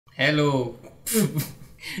Hello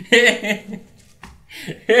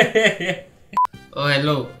ओ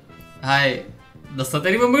hello hi दस्ता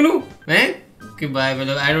तेरी mummy नू हैं कि बाय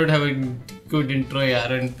मतलब I don't have a good intro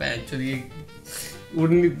यार एंड पैच चलिए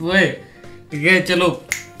उड़नी ओए ठीक है चलो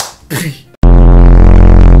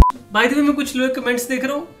बाय द वे मैं कुछ लोग कमेंट्स देख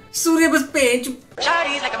रहा हूँ सूर्य बस पेच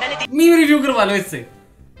मीम रिव्यू करवा लो इससे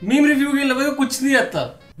मीम रिव्यू के अलावा कुछ नहीं आता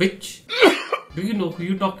बिच do you know who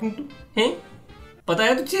you talking to हैं पता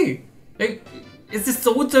है तुझे इससे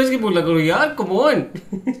सोच समझ के बोला करो यार कम ऑन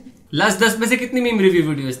लास्ट 10 में से कितनी मीम रिव्यू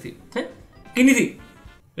वीडियोस थी हैं कितनी थी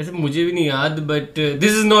वैसे मुझे भी नहीं याद but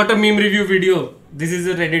this is not a meme review video this is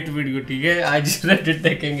a Reddit video ठीक है आज रेडिट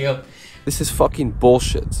देखेंगे अब This is fucking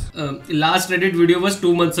bullshit. Last Reddit video was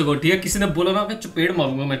 2 months ago ठीक है किसी ने बोला ना चपेट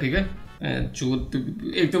मारूंगा मैं ठीक है चूत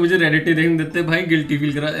एक तो मुझे रेडिट ही देखने देते भाई गिल्टी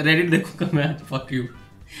फील करा रेडिट देखूंगा मैं आज फक यू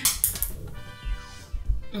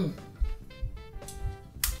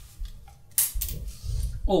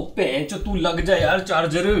ओ पेंचो तू लग जा यार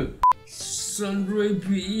चार्जर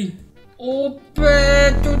SunRayBee ओ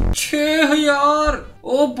पेंचो 6000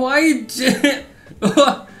 ओ भाई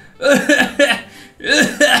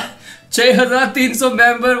 6300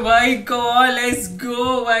 मेंबर भाई कॉल लेट्स गो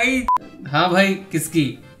भाई हाँ भाई किसकी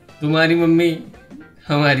तुम्हारी मम्मी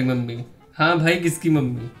हमारी मम्मी हाँ भाई किसकी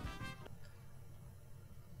mummy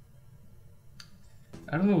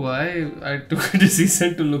I don't know why I took a decision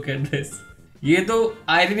to look at this ये तो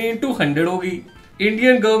irony into 100 होगी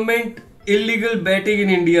Indian government illegal betting in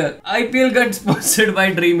India IPL got sponsored by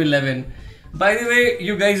Dream 11 by the way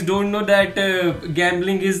you guys don't know that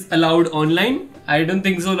gambling is allowed online I don't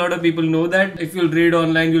think so a lot of people know that if you'll read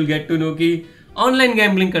online you'll get to know कि online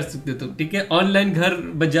gambling कर सकते हो तुम ठीक है online घर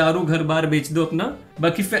बाजारू घर बार बेच दो अपना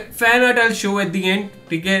बाकी fan art I show at the end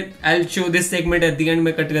ठीक है I show this segment at the end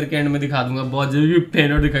मैं कट करके एंड में दिखा दूंगा बहुत जरूरी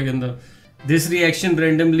फैन आर्ट दिखाई अंदर this reaction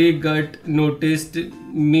randomly gut noticed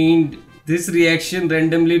mean this reaction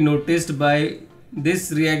randomly noticed by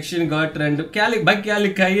this reaction got random क्या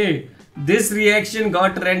लिखा है ये This reaction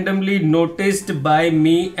got randomly noticed by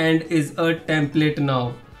me and is a template now.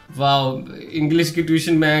 Wow, English की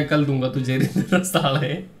tuition मैं कल दूंगा तुझे साला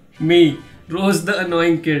है. Me, Rose the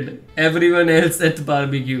annoying kid. Everyone else at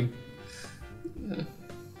barbecue.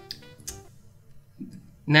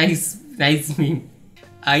 Nice meme.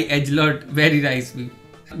 I edgelord, very nice meme.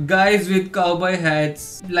 Guys with cowboy hats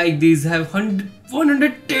like these have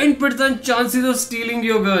 110% chances of stealing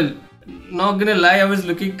your girl. Not gonna lie, I was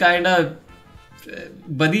looking kinda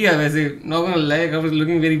badiya वैसे. Not gonna lie, I was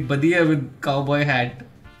looking very badiya with cowboy hat.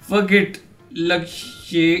 Forget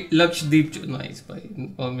Lakshdeep. Nice भाई,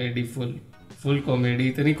 comedy full comedy.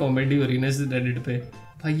 इतनी comedy हो रही है ना इस Reddit पे.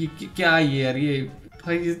 भाई ये क्या है यार ये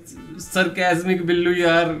भाई sarcasmic बिल्लू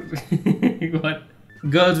यार. What?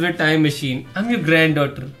 Girls with time machine. I'm your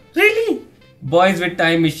granddaughter. Really? Boys with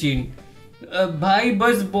time machine. भाई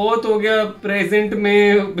बस बहुत हो गया प्रेजेंट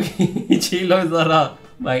में चिल हो जरा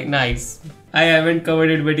भाई nice I haven't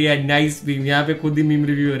covered it but या नाइस मीम यहाँ पे खुद ही मीम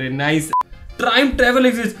रिव्यू हो रहे नाइस टाइम ट्रैवल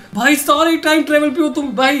एग्जिस्ट भाई सॉरी टाइम ट्रैवल पे हो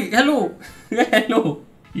तुम भाई hello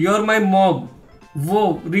you are my mom वो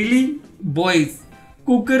रियली बॉयज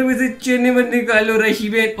कुकर में से चने में निकालो रशी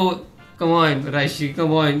में ओ कम ऑन रशी कम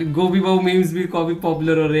ऑन गोभी बाऊ मीम्स भी काफी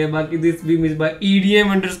पॉपुलर हो रहे हैं बाकी this meme is by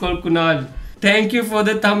EDM_Kunal Thank you for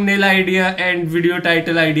the thumbnail idea and video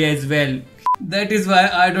title idea as well. That is why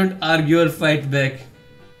I don't argue or fight back.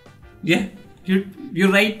 Yeah,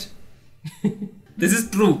 you're right. This is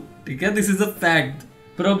true. ठीक है, this is a fact.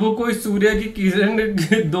 प्रभु को सूर्य की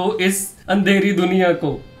किरण दो इस अंधेरी दुनिया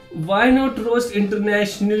को. Why not roast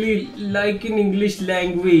internationally like in English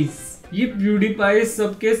language? ये PewDiePie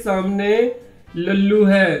सबके सामने लल्लू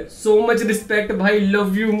है. So much respect भाई,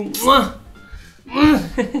 love you.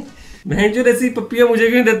 बहन जो ऐसी पप्पियां मुझे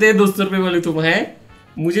क्यों देते हैं 200 रुपए वाली तुम है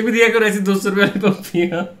मुझे भी दिया करो ऐसी 200 रुपए वाली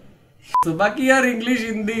पप्पियां तो बाकी यार इंग्लिश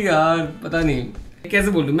हिंदी यार पता नहीं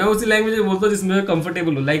कैसे बोलूं मैं उसी लैंग्वेज में बोलता हूँ जिसमें मैं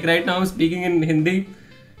कंफर्टेबल हूँ like right now I am speaking in Hindi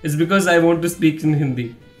is because I want to speak in Hindi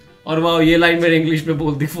और वाह ये लाइन मैंने इंग्लिश में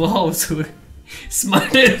बोल दी वाह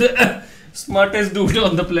smartest dude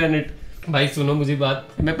on the planet भाई सुनो मुझे बात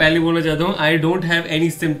मैं पहले बोलना चाहता हूँ I don't have any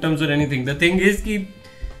symptoms और एनीथिंग द थिंग इज कि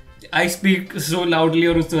I speak so loudly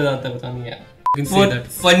और उससे ज़्यादा पता नहीं यार. You can say that.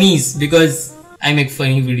 Funnies because I make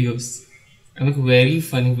funny videos. I make very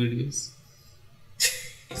funny videos.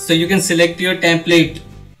 So you can select your template.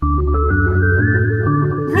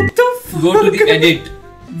 What the fuck? Go to the edit.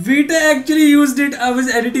 Vita actually used it. I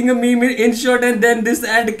was editing a meme in InShot and then this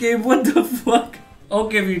ad came. What the fuck?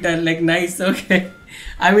 Okay Vita, like nice. Okay.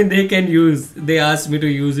 I mean they can use. They asked me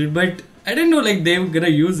to use it, but I didn't know like they were gonna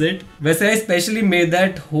use it. वैसे I specially made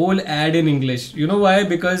that whole ad in English. You know why?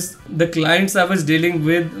 Because the clients I was dealing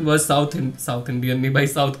with was South Indian नहीं भाई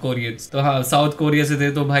South Koreans. तो हाँ South Korea से थे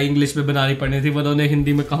तो भाई English में बनानी पड़नी थी, वो उन्हें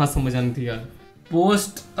हिंदी में कहाँ समझ आनी थी यार.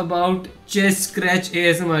 Post about chest scratch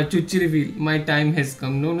ASMR. Chuchi reveal. My time has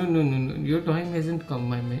come. No. Your time hasn't come,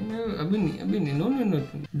 my man. अभी नहीं. No.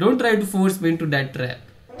 Don't try to force me into that trap.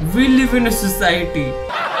 We live in a society.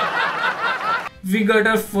 We got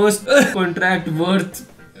our first contract worth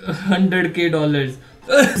 $100K.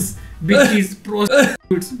 Bitches,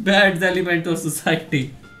 prostitutes, bad element of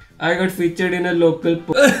society. I got featured in a local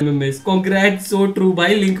MMS. Congrats, so true.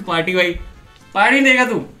 भाई link party भाई. Party देगा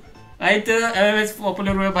तू. I तो MMS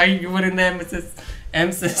popular हुआ भाई. You were in the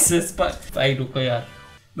MSS भाई रुको यार.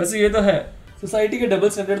 बस ये तो है. सोसाइटी के डबल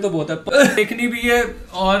स्टैंडर्ड तो बहुत है. देखनी भी है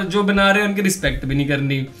और जो बना रहे हैं उनकी रिस्पेक्ट भी नहीं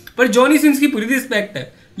करनी. पर जॉनी सिंस की पूरी रिस्पेक्ट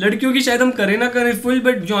है. लड़कियों की शायद हम करें ना करें फुल,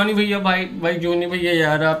 बट जॉनी भैया भाई जॉनी भैया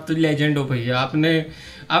यार आप तो लेजेंड हो भैया.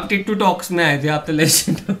 आप टिकटॉक टॉक्स में आए थे, आप तो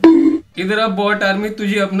लेजेंड हो. इधर आप बॉट आर्मी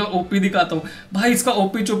तुझे अपना ओपी दिखाता हूँ भाई. इसका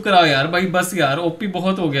ओपी चुप कराओ यार भाई, बस यार ओपी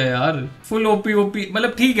बहुत हो गया यार. फुल ओपी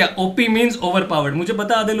मतलब ठीक है. OP means over powered. मुझे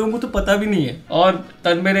पता आधे लोगों को तो पता भी नहीं है. और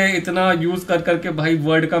तन मेरे इतना यूज कर करके भाई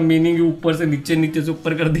वर्ड का मीनिंग ऊपर से नीचे से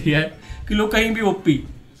ऊपर कर दिया है कि लोग कहीं भी ओपी.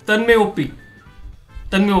 तन में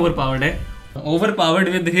ओवर पावर्ड है. Overpowered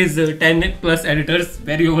with his 10+ editors,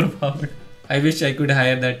 very overpowered. I wish I could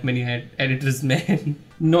hire that many editors, man.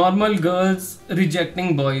 Normal girls rejecting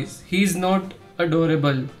boys. He's not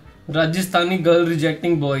adorable. Rajasthani girl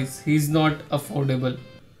rejecting boys. He's not affordable.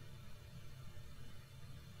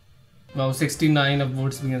 Wow, 69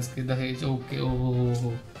 upvotes against the Dahej. Okay,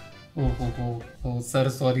 oh, sir,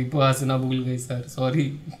 sorry, हंसना भूल गई sir, sorry.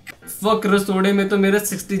 Fuck रसोड़े में तो मेरा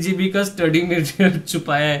 60 GB का study material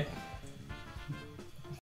छुपाया है.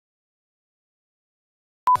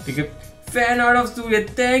 ठीक है. Fan art of Surya.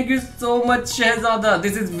 Thank you so much Shahzada.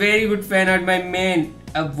 This is very good fan art my man.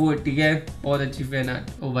 अब वो ठीक है, बहुत अच्छी फैन आर्ट.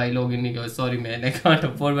 ओ भाई लॉग इन नहीं किया, sorry man, I can't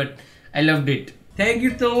afford but I loved it. Thank you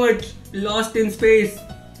so much lost in space.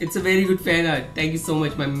 It's a very good fan art. Thank you so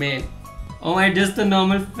much my man. Oh my just a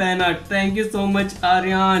normal fan art. Thank you so much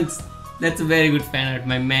आर्यांस. That's a very good fan art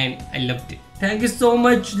my man. I loved it. Thank you so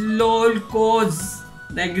much lol cause.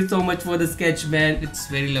 Thank you so much for the sketch, man. It's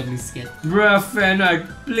very lovely sketch. Bruh, fan art.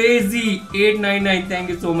 Plazy899. Thank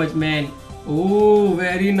you so much, man. Oh,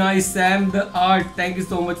 very nice, Sam. The art. Thank you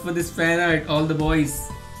so much for this fan art, all the boys.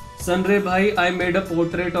 SunRayBee, I made a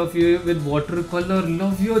portrait of you with watercolor.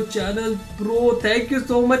 Love your channel, bro. Thank you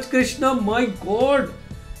so much, Krishna. My God.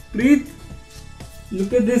 Preet,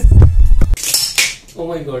 look at this. Oh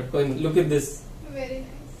my God, look at this. Very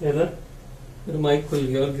nice. है ना? मेरा mic खुल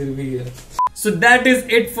गया और गिर भी गया. So that is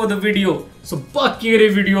it for the video. So बाकी ये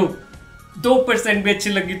वीडियो 2% भी अच्छी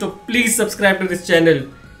लगी तो please subscribe to this channel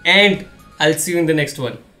and I'll see you in the next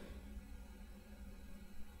one.